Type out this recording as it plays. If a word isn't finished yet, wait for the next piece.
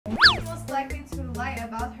likely to lie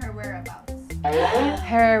about her whereabouts?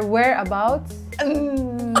 Her whereabouts?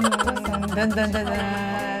 Dun, dun, dun,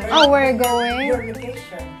 dun. Oh, we're going. Your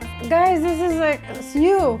location. Guys, this is like it's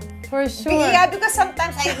you for sure. Yeah, because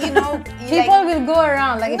sometimes People will go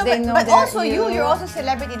around like if they know. But they're also you're also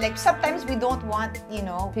celebrity. Like sometimes we don't want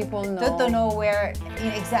people to know where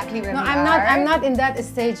exactly where No, we I'm not in that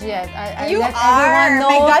stage yet. I You let are. everyone know.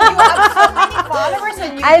 My God, you have so many followers on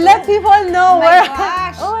YouTube. I let people know My where.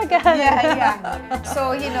 gosh. Oh my God. Yeah.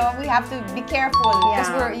 So we have to be careful because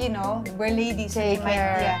we're ladies. Take we might-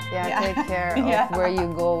 care. Take care Yeah. of where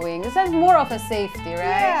you're going. It's like more of a safety,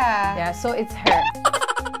 right? Yeah. So it's her.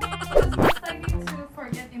 Who's most likely to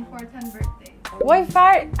forget important birthdays? Why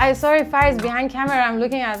Fire? Sorry, Fire is behind camera. I'm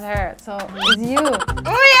looking at her. So it's you.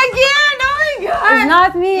 Oh again! Oh my God! It's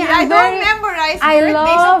not me. I don't memorize I birthdays.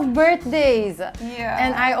 love birthdays. Yeah.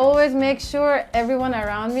 And I always make sure everyone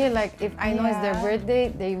around me, like if I know it's their Yeah. birthday,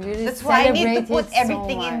 they really That's why I celebrate need to put it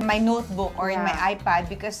everything so in much. my notebook or in my Yeah. iPad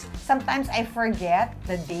because sometimes I forget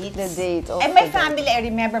the dates. The date of And my the day. family, I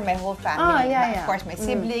remember my whole family. Oh, yeah, Of course, my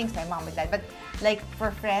siblings, my mom and dad. But like for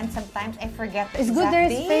friends, sometimes I forget the It's good exact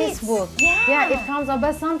there's dates. Facebook. Yeah. It comes up.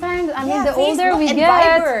 But sometimes, I mean, Yeah, the older Facebook we and get,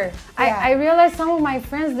 Viber. I realize some of my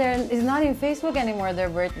friends, is not in Facebook anymore, their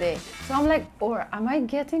birthday. So I'm like, am I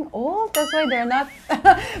getting old? That's why they're not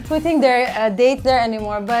putting their date there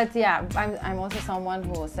anymore. But yeah, I'm also someone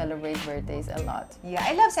who celebrates birthdays a lot. Yeah,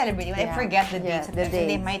 I love celebrating. I Yeah. forget the Yeah, dates. the Sometimes, and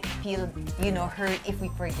they dates. might feel, hurt if we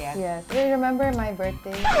forget. Yes. Do you remember my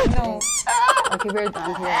birthday? No. Okay, we're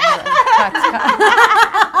done here. Cut.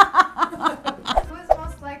 Who is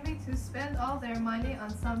most likely to spend all their money on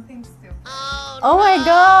something stupid? Oh my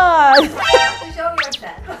God! Show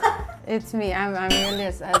yourself. It's me. I'm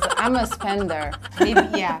really I'm a spender.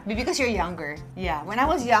 Maybe because you're younger. Yeah, when I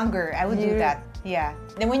was younger, I would do that. Yeah.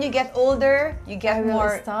 Then when you get older, you get I will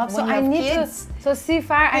more. stop. When So you I have need kids. to. So see,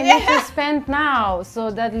 Fire, I need to spend now so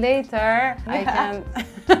that later I can.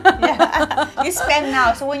 You spend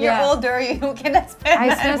now, so when you're Yeah. older, you cannot spend. I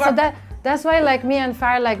spend anymore. That's why like me and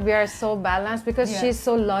Fire we are so balanced because Yeah. she's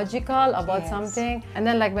so logical about Yes. something, and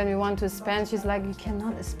then like when we want to spend, she's like, you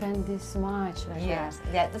cannot spend this much. Like Yes.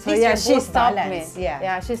 that. Yeah. At So least yeah, you're she both stopped balanced. me.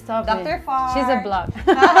 Yeah. she stopped Dr. me. Far. She's a block.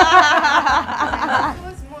 Who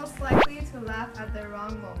is most likely to laugh at the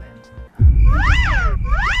wrong moment?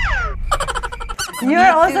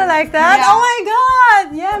 You're also like that? Yeah. Oh my God!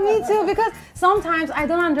 Yeah, me too. Because sometimes I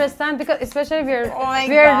don't understand because especially we're my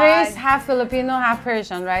we're God. raised half Filipino, half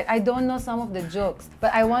Persian, right? I don't know some of the jokes,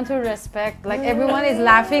 but I want to respect. Like everyone is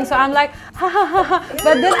laughing, so I'm like ha ha ha ha.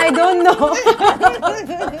 But then I don't know.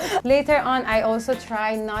 Later on, I also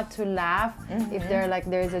try not to laugh if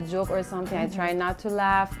there's a joke or something. I try not to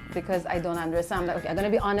laugh because I don't understand. I'm like, okay, I'm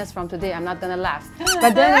gonna be honest from today. I'm not gonna laugh.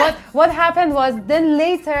 But then what happened was then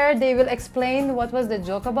later they will explain what was the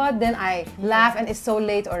joke about. Then I laugh and it's so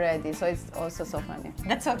late already. So it's also so funny.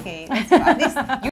 That's okay. At least